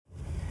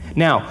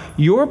Now,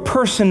 your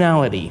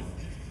personality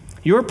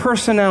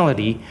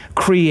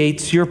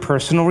creates your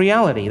personal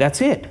reality.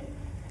 That's it.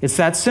 It's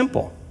that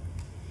simple.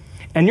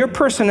 And your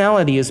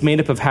personality is made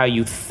up of how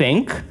you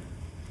think,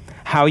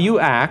 how you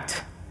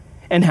act,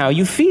 and how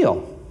you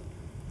feel.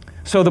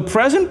 So the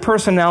present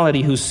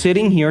personality who's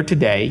sitting here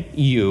today,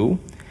 you,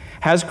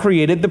 has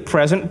created the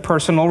present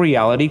personal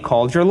reality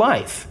called your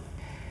life.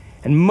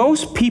 And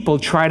most people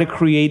try to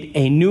create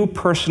a new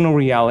personal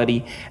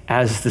reality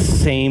as the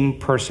same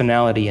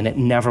personality, and it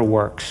never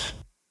works.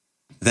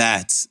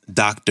 That's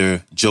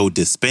Dr. Joe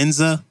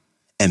Dispenza,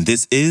 and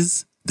this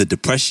is the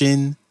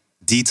Depression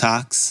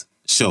Detox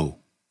Show.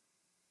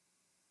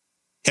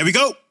 Here we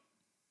go.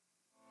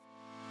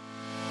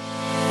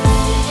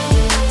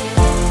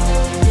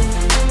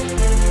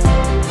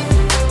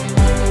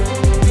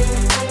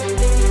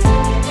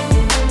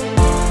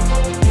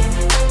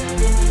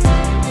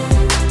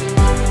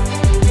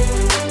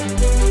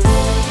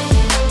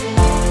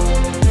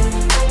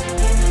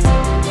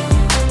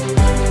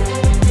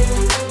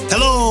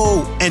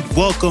 And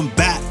welcome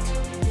back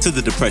to the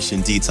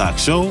Depression Detox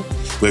Show,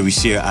 where we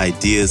share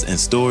ideas and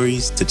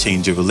stories to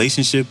change your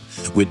relationship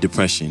with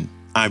depression.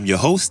 I'm your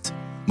host,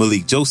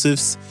 Malik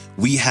Josephs.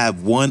 We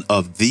have one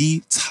of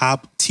the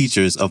top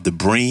teachers of the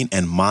brain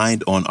and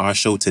mind on our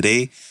show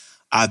today.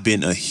 I've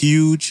been a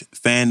huge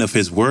fan of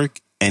his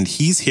work, and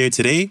he's here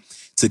today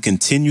to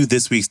continue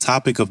this week's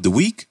topic of the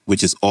week,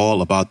 which is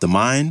all about the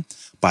mind,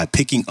 by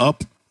picking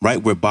up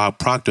right where Bob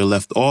Proctor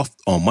left off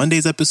on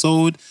Monday's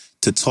episode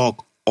to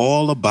talk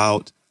all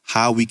about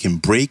how we can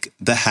break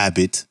the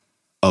habit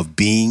of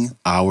being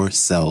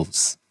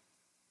ourselves.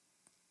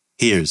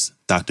 Here's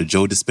Dr.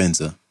 Joe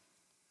Dispenza.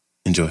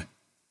 Enjoy.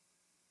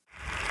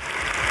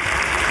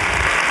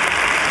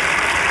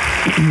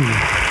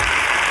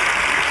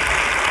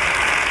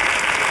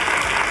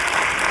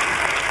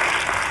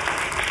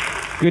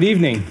 Good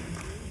evening.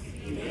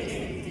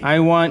 I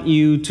want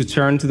you to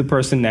turn to the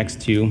person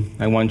next to you.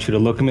 I want you to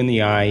look him in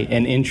the eye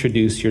and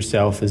introduce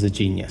yourself as a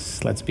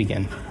genius. Let's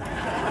begin.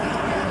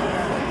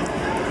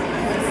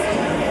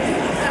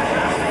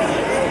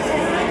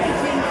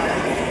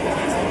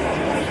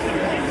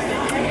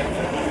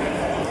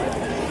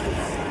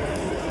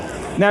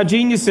 Now,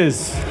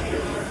 geniuses,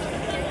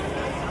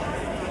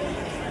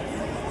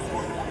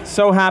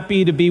 so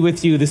happy to be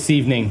with you this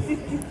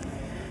evening.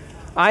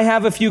 I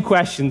have a few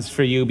questions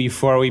for you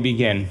before we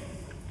begin.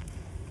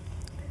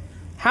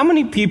 How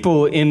many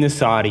people in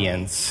this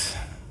audience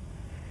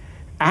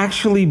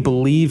actually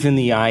believe in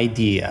the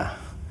idea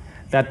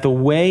that the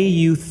way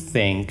you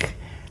think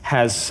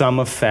has some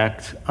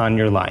effect on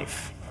your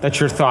life? That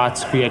your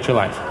thoughts create your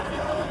life?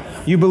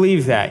 You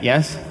believe that,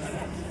 yes?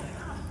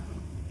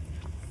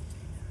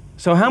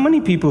 So how many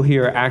people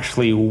here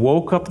actually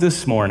woke up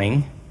this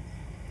morning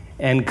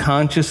and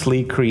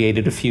consciously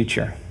created a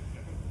future?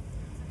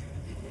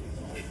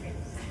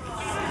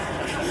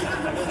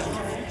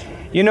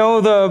 You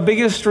know, the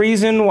biggest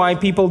reason why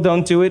people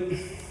don't do it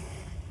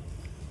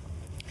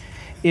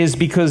is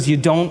because you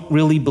don't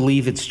really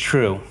believe it's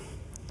true.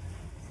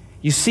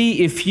 You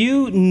see, if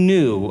you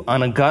knew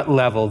on a gut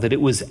level that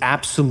it was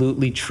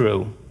absolutely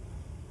true,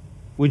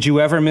 would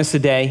you ever miss a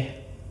day?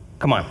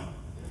 Come on.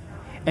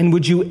 And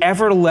would you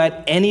ever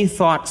let any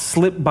thought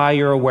slip by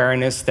your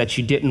awareness that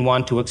you didn't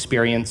want to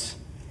experience?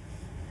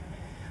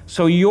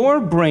 So your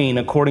brain,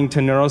 according to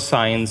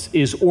neuroscience,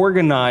 is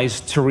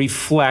organized to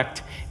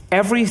reflect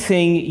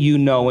everything you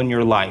know in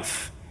your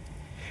life.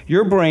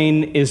 Your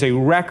brain is a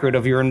record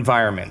of your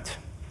environment.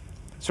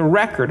 It's a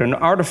record, an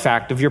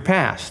artifact of your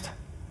past.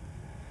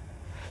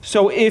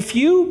 So if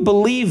you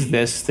believe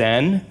this,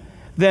 then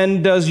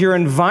does your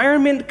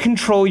environment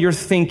control your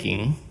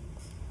thinking?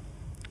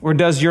 Or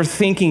does your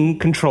thinking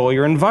control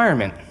your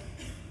environment?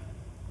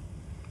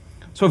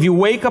 So if you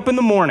wake up in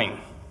the morning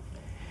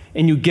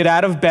and you get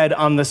out of bed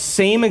on the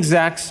same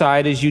exact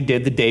side as you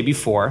did the day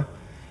before,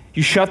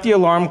 you shut the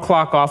alarm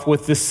clock off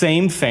with the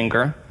same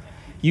finger,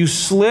 you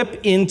slip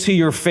into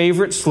your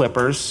favorite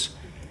slippers,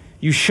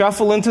 you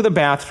shuffle into the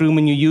bathroom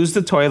and you use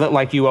the toilet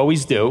like you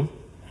always do,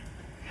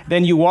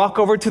 then you walk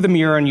over to the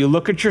mirror and you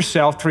look at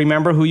yourself to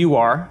remember who you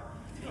are.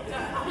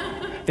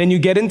 Then you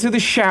get into the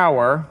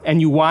shower and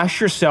you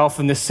wash yourself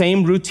in the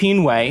same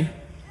routine way.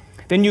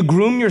 Then you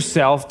groom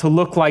yourself to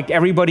look like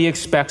everybody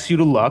expects you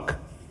to look.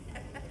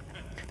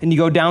 Then you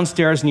go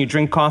downstairs and you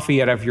drink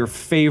coffee out of your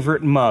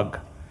favorite mug.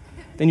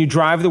 Then you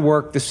drive to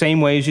work the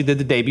same way as you did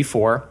the day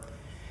before.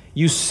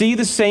 You see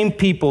the same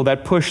people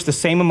that push the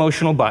same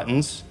emotional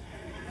buttons.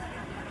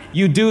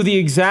 You do the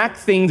exact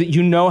thing that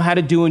you know how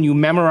to do and you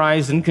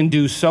memorize and can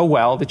do so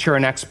well that you're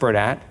an expert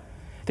at.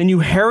 Then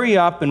you hurry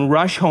up and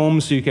rush home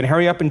so you can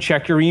hurry up and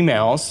check your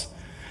emails,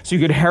 so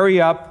you could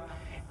hurry up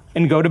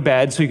and go to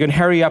bed, so you can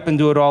hurry up and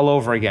do it all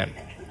over again.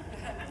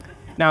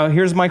 Now,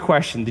 here's my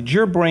question. Did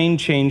your brain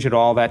change at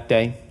all that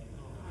day?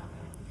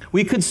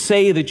 We could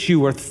say that you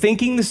were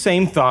thinking the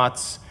same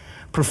thoughts,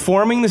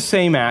 performing the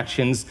same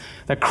actions,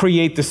 that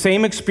create the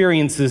same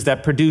experiences,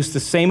 that produce the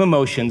same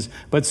emotions,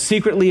 but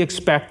secretly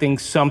expecting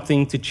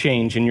something to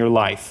change in your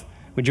life.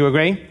 Would you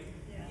agree?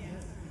 Yes.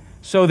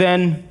 So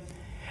then,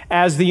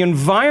 As the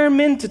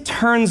environment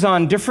turns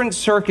on different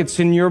circuits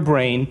in your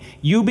brain,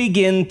 you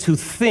begin to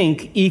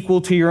think equal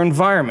to your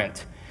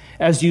environment.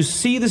 As you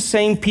see the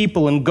same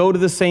people and go to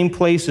the same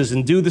places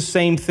and do the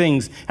same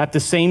things at the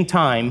same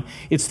time,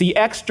 it's the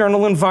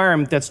external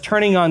environment that's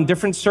turning on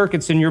different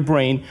circuits in your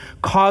brain,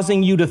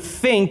 causing you to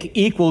think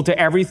equal to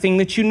everything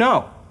that you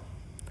know.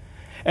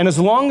 And as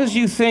long as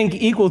you think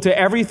equal to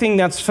everything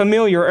that's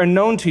familiar or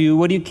known to you,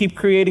 what do you keep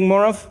creating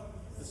more of?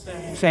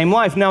 Same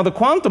life. Now, the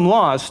quantum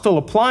law is still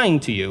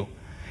applying to you.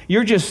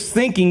 You're just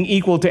thinking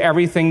equal to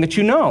everything that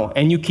you know,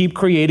 and you keep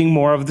creating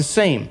more of the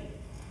same.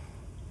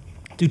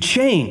 To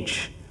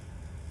change,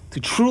 to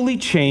truly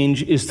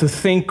change, is to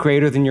think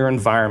greater than your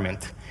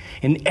environment.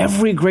 And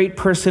every great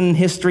person in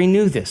history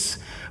knew this,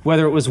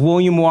 whether it was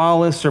William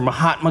Wallace or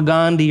Mahatma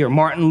Gandhi or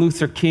Martin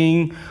Luther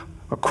King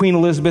or Queen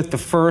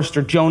Elizabeth I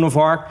or Joan of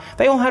Arc.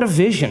 They all had a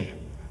vision.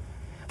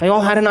 They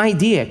all had an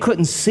idea.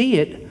 Couldn't see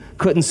it,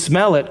 couldn't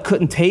smell it,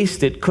 couldn't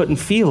taste it, couldn't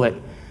feel it,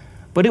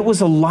 but it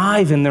was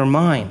alive in their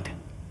mind.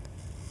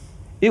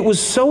 It was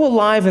so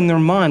alive in their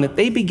mind that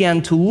they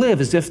began to live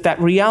as if that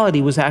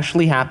reality was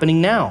actually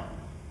happening now.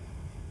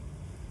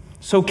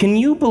 So can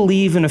you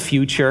believe in a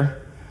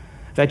future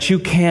that you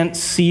can't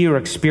see or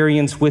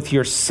experience with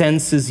your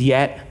senses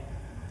yet,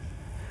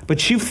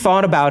 but you've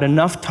thought about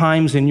enough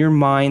times in your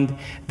mind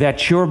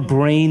that your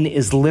brain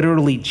is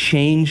literally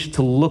changed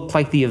to look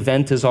like the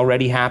event has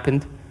already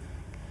happened?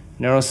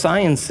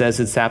 Neuroscience says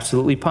it's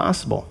absolutely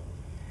possible.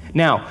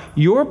 Now,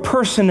 your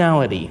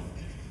personality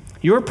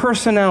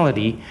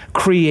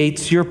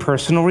creates your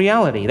personal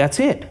reality. That's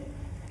it.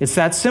 It's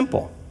that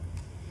simple.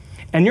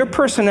 And your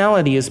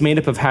personality is made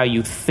up of how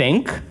you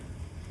think,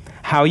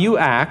 how you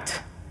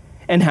act,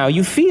 and how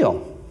you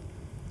feel.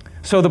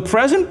 So the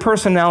present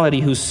personality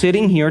who's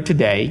sitting here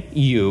today,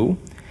 you,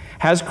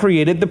 has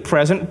created the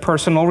present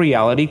personal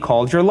reality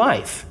called your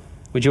life.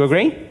 Would you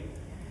agree?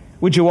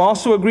 Would you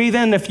also agree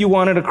then, if you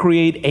wanted to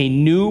create a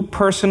new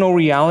personal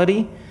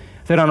reality,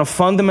 that on a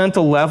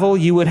fundamental level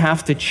you would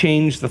have to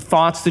change the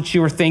thoughts that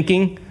you are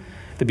thinking,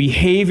 the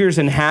behaviors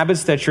and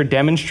habits that you're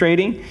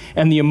demonstrating,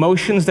 and the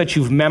emotions that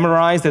you've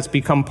memorized that's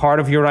become part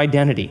of your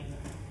identity?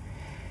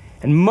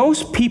 And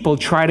most people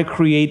try to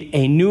create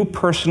a new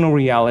personal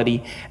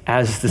reality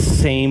as the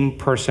same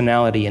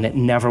personality, and it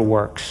never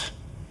works.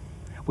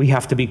 We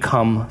have to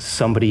become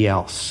somebody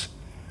else.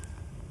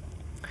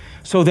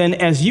 So then,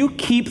 as you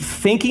keep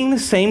thinking the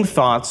same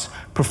thoughts,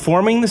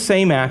 performing the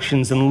same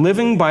actions, and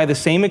living by the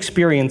same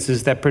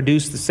experiences that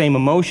produce the same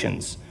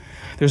emotions,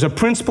 there's a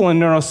principle in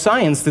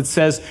neuroscience that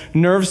says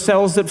nerve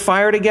cells that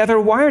fire together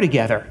wire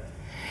together.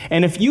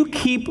 And if you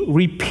keep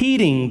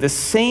repeating the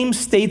same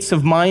states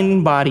of mind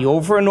and body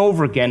over and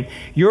over again,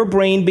 your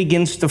brain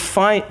begins to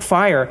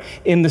fire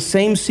in the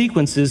same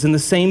sequences, in the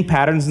same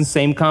patterns and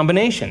same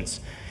combinations.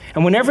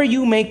 And whenever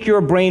you make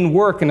your brain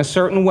work in a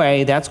certain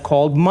way, that's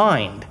called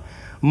mind.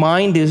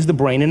 Mind is the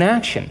brain in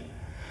action.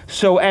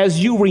 So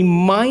as you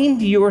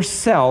remind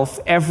yourself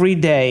every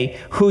day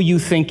who you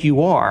think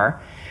you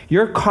are,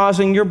 you're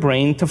causing your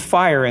brain to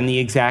fire in the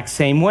exact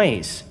same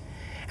ways.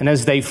 And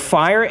as they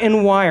fire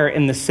and wire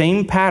in the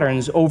same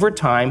patterns over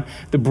time,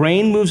 the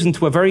brain moves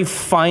into a very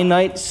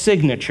finite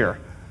signature,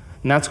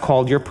 and that's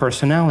called your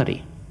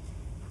personality.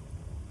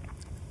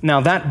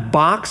 Now, that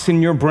box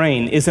in your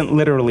brain isn't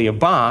literally a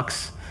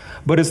box,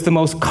 but it's the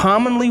most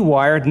commonly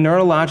wired,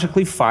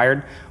 neurologically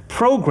fired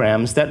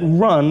programs that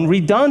run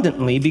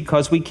redundantly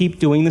because we keep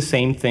doing the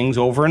same things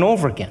over and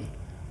over again.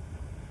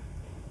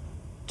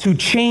 To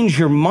change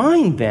your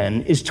mind,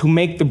 then, is to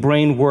make the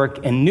brain work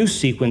in new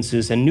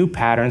sequences and new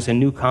patterns and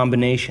new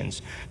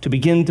combinations, to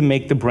begin to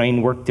make the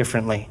brain work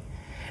differently.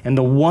 And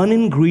the one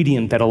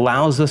ingredient that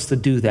allows us to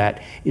do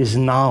that is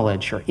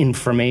knowledge or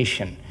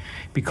information.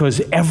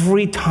 Because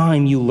every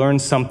time you learn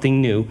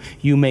something new,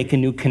 you make a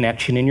new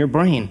connection in your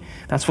brain.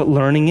 That's what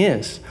learning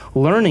is.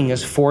 Learning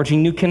is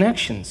forging new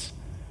connections.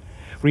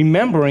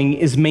 Remembering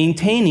is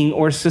maintaining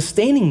or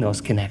sustaining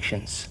those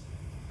connections.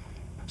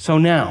 So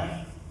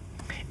now,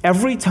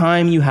 every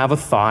time you have a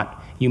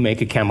thought, you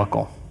make a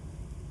chemical.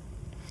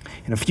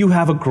 And if you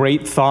have a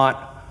great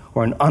thought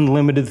or an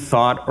unlimited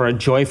thought or a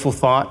joyful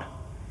thought,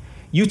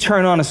 you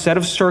turn on a set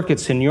of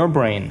circuits in your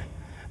brain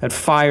that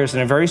fires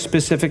in a very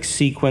specific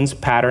sequence,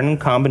 pattern,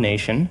 and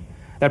combination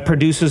that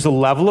produces a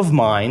level of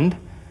mind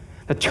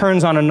that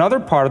turns on another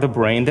part of the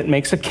brain that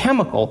makes a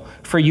chemical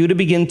for you to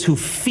begin to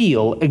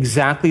feel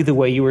exactly the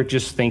way you were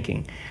just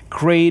thinking,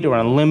 great or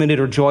unlimited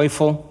or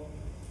joyful.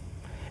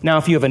 Now,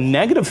 if you have a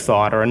negative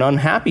thought or an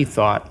unhappy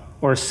thought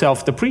or a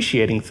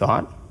self-depreciating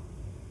thought,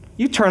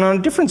 you turn on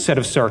a different set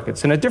of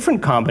circuits and a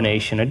different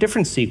combination, a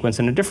different sequence,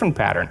 and a different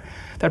pattern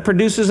that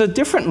produces a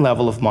different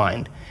level of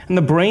mind. And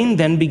the brain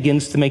then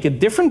begins to make a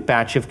different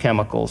batch of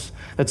chemicals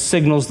that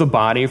signals the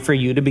body for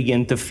you to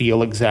begin to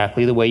feel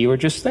exactly the way you were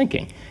just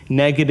thinking,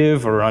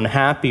 negative or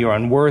unhappy or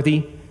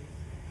unworthy.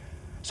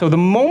 So the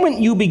moment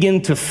you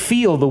begin to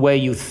feel the way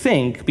you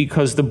think,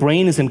 because the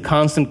brain is in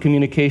constant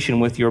communication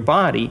with your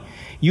body,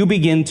 you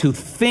begin to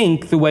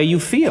think the way you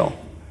feel,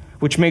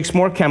 which makes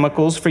more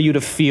chemicals for you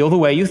to feel the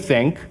way you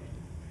think,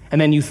 And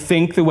then you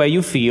think the way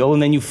you feel,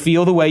 and then you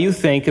feel the way you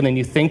think, and then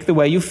you think the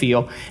way you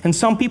feel. And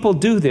some people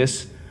do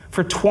this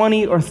for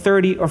 20 or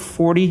 30 or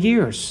 40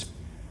 years.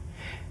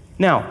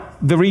 Now,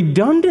 the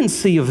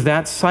redundancy of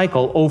that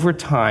cycle over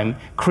time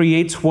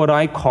creates what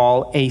I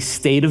call a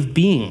state of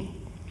being.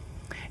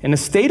 And a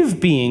state of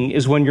being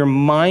is when your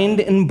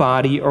mind and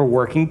body are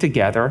working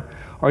together,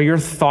 or your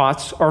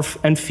thoughts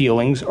and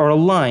feelings are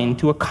aligned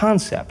to a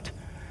concept.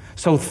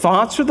 So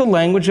thoughts are the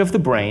language of the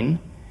brain,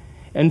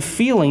 and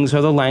feelings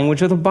are the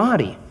language of the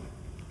body.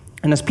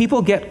 And as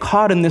people get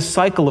caught in this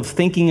cycle of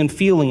thinking and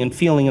feeling and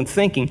feeling and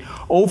thinking,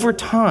 over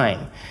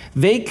time,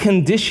 they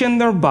condition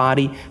their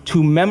body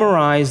to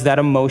memorize that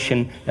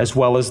emotion as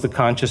well as the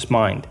conscious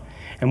mind.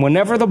 And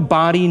whenever the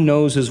body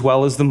knows as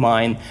well as the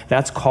mind,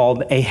 that's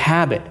called a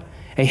habit.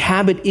 A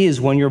habit is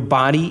when your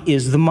body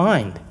is the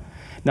mind.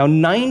 Now,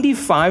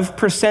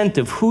 95%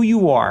 of who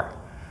you are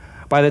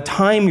by the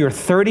time you're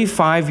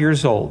 35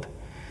 years old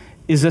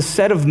is a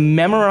set of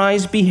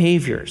memorized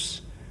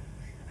behaviors,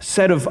 a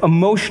set of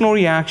emotional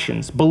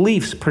reactions,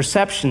 beliefs,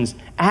 perceptions,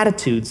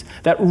 attitudes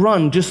that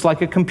run just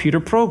like a computer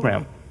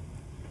program.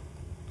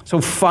 So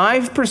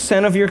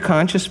 5% of your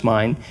conscious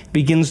mind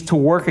begins to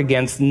work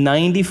against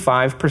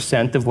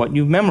 95% of what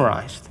you've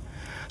memorized.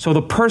 So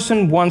the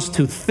person wants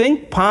to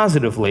think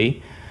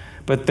positively,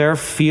 but they're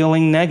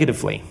feeling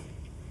negatively.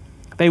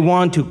 They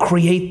want to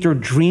create their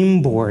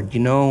dream board,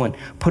 and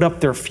put up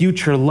their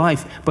future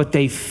life, but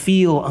they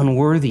feel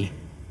unworthy.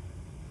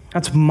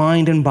 That's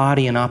mind and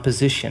body in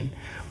opposition.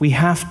 We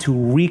have to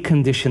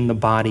recondition the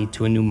body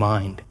to a new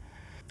mind.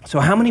 So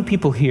how many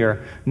people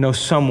here know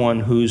someone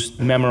who's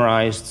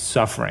memorized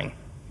suffering?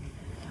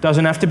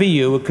 Doesn't have to be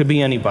you, it could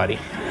be anybody.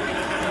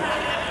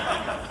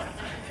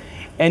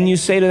 And you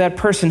say to that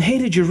person, hey,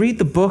 did you read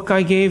the book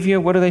I gave you?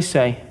 What do they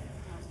say?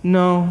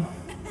 No.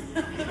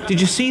 Did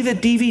you see the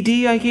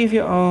DVD I gave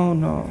you? Oh,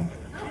 no.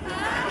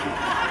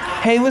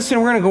 Hey, listen,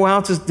 we're going to go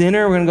out to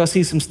dinner. We're going to go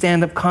see some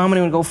stand-up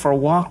comedy. We're going to go for a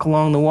walk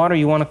along the water.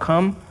 You want to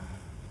come?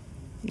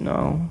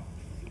 No.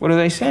 What are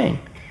they saying?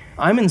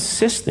 I'm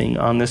insisting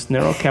on this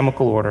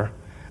neurochemical order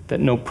that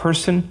no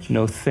person,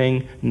 no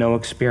thing, no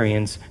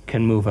experience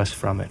can move us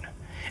from it.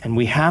 And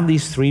we have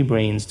these three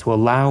brains to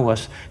allow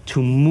us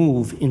to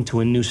move into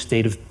a new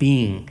state of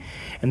being.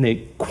 And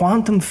the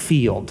quantum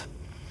field,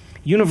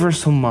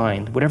 universal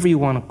mind, whatever you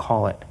want to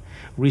call it,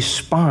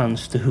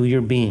 responds to who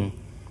you're being.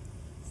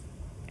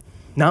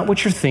 Not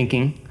what you're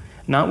thinking,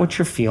 not what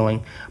you're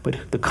feeling,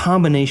 but the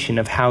combination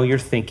of how you're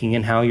thinking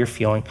and how you're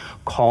feeling,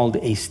 called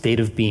a state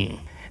of being.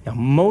 Now,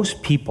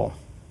 most people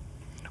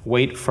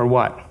wait for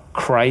what?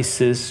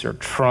 Crisis or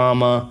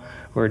trauma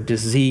or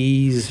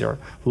disease or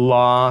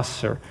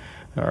loss or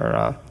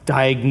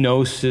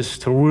diagnosis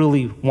to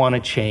really want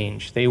to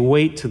change. They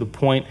wait to the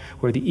point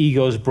where the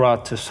ego is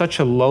brought to such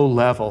a low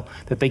level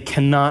that they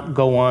cannot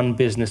go on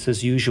business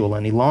as usual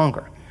any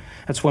longer.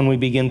 That's when we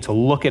begin to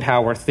look at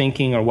how we're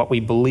thinking or what we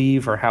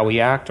believe or how we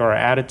act or our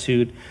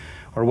attitude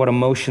or what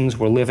emotions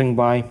we're living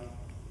by.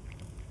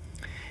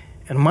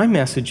 And my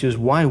message is,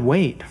 why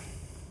wait?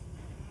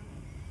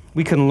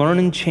 We can learn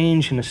and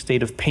change in a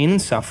state of pain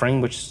and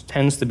suffering, which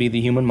tends to be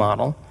the human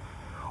model,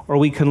 or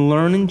we can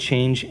learn and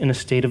change in a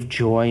state of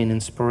joy and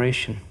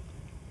inspiration.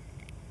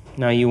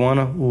 Now, you want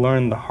to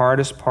learn the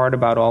hardest part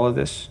about all of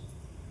this?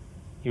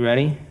 You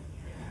ready?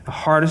 The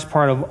hardest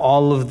part of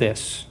all of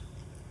this,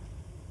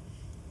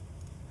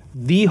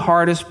 the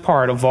hardest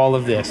part of all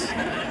of this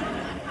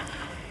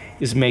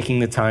is making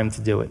the time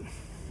to do it.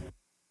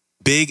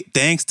 Big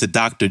thanks to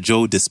Dr.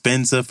 Joe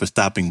Dispenza for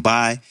stopping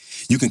by.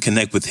 You can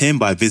connect with him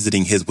by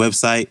visiting his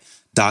website,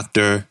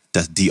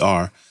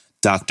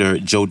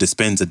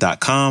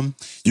 drjoedispenza.com.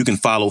 You can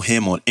follow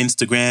him on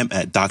Instagram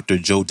at Dr.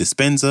 Joe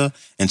Dispenza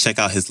and check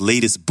out his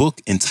latest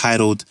book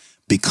entitled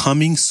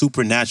Becoming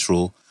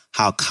Supernatural: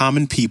 How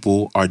Common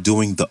People Are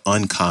Doing the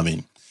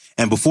Uncommon.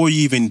 And before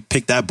you even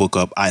pick that book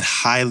up, I'd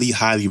highly,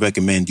 highly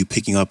recommend you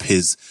picking up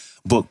his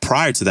book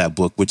prior to that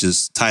book, which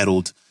is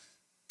titled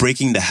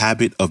Breaking the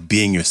Habit of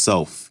Being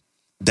Yourself.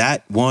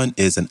 That one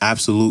is an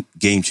absolute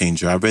game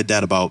changer. I read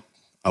that about,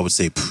 I would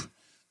say,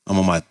 I'm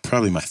on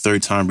probably my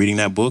third time reading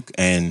that book,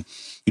 and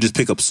you just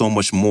pick up so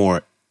much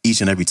more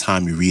each and every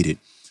time you read it.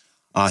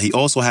 He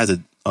also has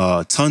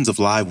tons of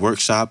live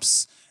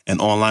workshops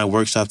and online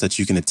workshops that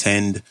you can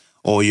attend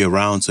all year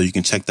round, so you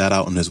can check that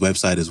out on his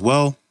website as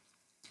well.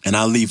 And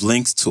I'll leave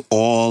links to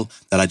all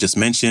that I just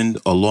mentioned,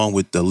 along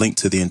with the link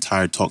to the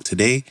entire talk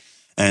today.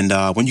 And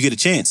when you get a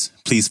chance,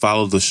 please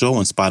follow the show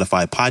on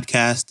Spotify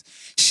podcast,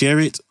 share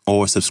it,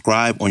 or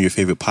subscribe on your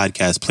favorite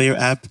podcast player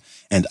app.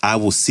 And I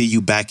will see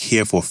you back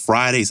here for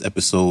Friday's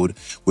episode,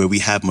 where we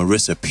have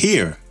Marissa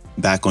Peer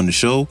back on the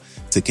show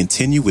to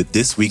continue with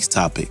this week's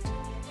topic.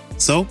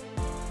 So,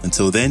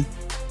 until then,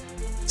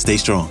 stay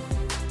strong.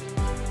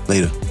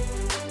 Later.